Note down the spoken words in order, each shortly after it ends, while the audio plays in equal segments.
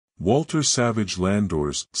Walter Savage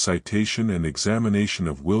Landor's Citation and Examination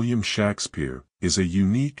of William Shakspeare is a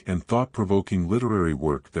unique and thought-provoking literary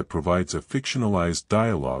work that provides a fictionalized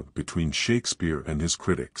dialogue between Shakespeare and his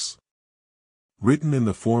critics. Written in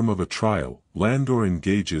the form of a trial, Landor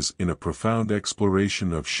engages in a profound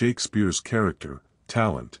exploration of Shakespeare's character,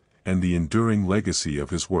 talent, and the enduring legacy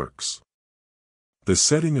of his works. The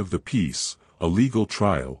setting of the piece, a legal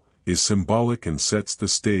trial, is symbolic and sets the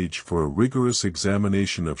stage for a rigorous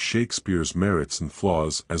examination of Shakespeare's merits and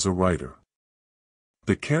flaws as a writer.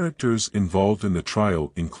 The characters involved in the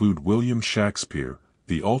trial include William Shakspeare,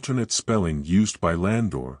 the alternate spelling used by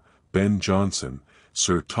Landor, Ben Jonson,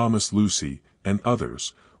 Sir Thomas Lucy, and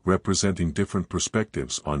others, representing different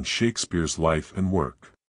perspectives on Shakespeare's life and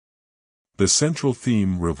work. The central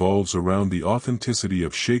theme revolves around the authenticity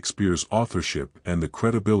of Shakespeare's authorship and the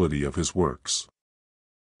credibility of his works.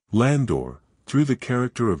 Landor, through the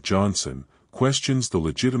character of Jonson, questions the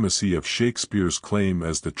legitimacy of Shakespeare's claim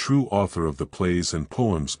as the true author of the plays and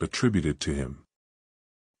poems attributed to him.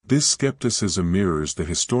 This skepticism mirrors the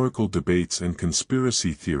historical debates and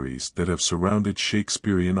conspiracy theories that have surrounded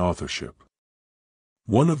Shakespearean authorship.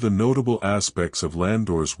 One of the notable aspects of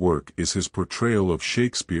Landor's work is his portrayal of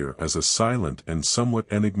Shakespeare as a silent and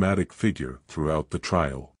somewhat enigmatic figure throughout the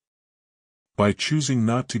trial. By choosing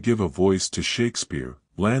not to give a voice to Shakespeare,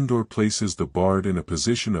 Landor places the bard in a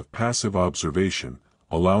position of passive observation,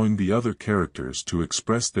 allowing the other characters to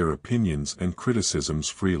express their opinions and criticisms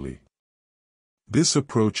freely. This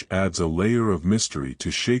approach adds a layer of mystery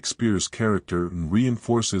to Shakespeare's character and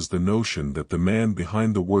reinforces the notion that the man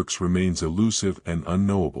behind the works remains elusive and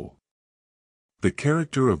unknowable. The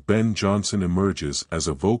character of Ben Jonson emerges as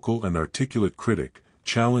a vocal and articulate critic,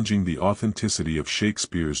 challenging the authenticity of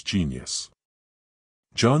Shakespeare's genius.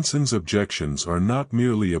 Jonson's objections are not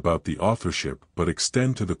merely about the authorship but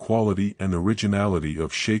extend to the quality and originality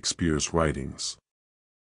of Shakespeare's writings.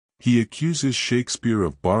 He accuses Shakespeare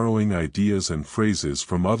of borrowing ideas and phrases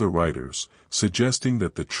from other writers, suggesting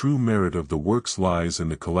that the true merit of the works lies in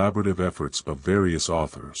the collaborative efforts of various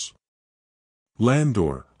authors.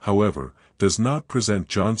 Landor, however, does not present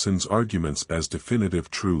Jonson's arguments as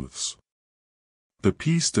definitive truths. The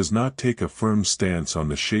piece does not take a firm stance on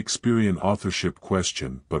the Shakespearean authorship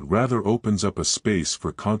question but rather opens up a space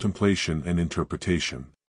for contemplation and interpretation.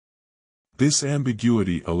 This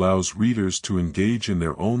ambiguity allows readers to engage in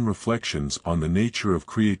their own reflections on the nature of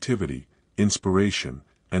creativity, inspiration,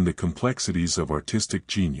 and the complexities of artistic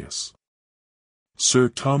genius. Sir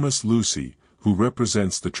Thomas Lucy, who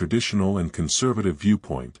represents the traditional and conservative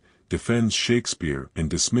viewpoint, defends Shakespeare and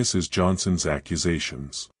dismisses Jonson's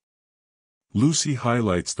accusations. Lucy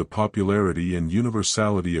highlights the popularity and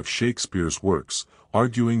universality of Shakespeare's works,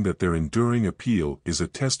 arguing that their enduring appeal is a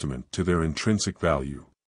testament to their intrinsic value.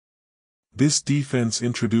 This defense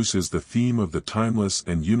introduces the theme of the timeless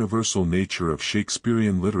and universal nature of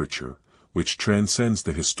Shakespearean literature, which transcends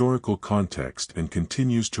the historical context and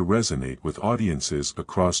continues to resonate with audiences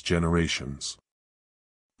across generations.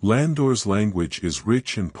 Landor's language is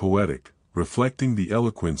rich and poetic, reflecting the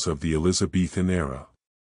eloquence of the Elizabethan era.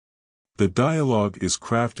 The dialogue is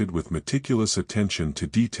crafted with meticulous attention to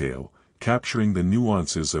detail, capturing the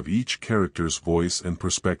nuances of each character's voice and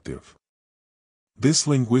perspective. This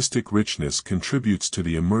linguistic richness contributes to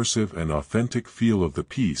the immersive and authentic feel of the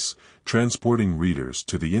piece, transporting readers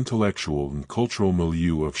to the intellectual and cultural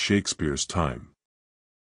milieu of Shakespeare's time.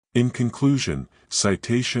 In conclusion,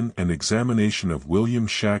 Citation and Examination of William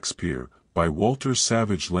Shakspeare, by Walter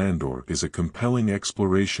Savage Landor is a compelling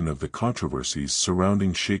exploration of the controversies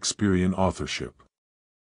surrounding Shakespearean authorship.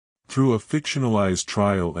 Through a fictionalized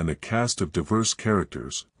trial and a cast of diverse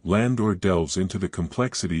characters, Landor delves into the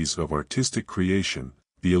complexities of artistic creation,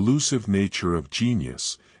 the elusive nature of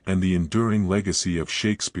genius, and the enduring legacy of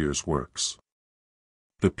Shakespeare's works.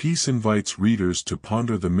 The piece invites readers to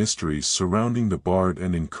ponder the mysteries surrounding the bard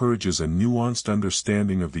and encourages a nuanced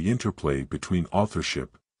understanding of the interplay between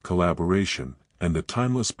authorship, collaboration, and the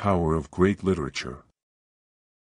timeless power of great literature.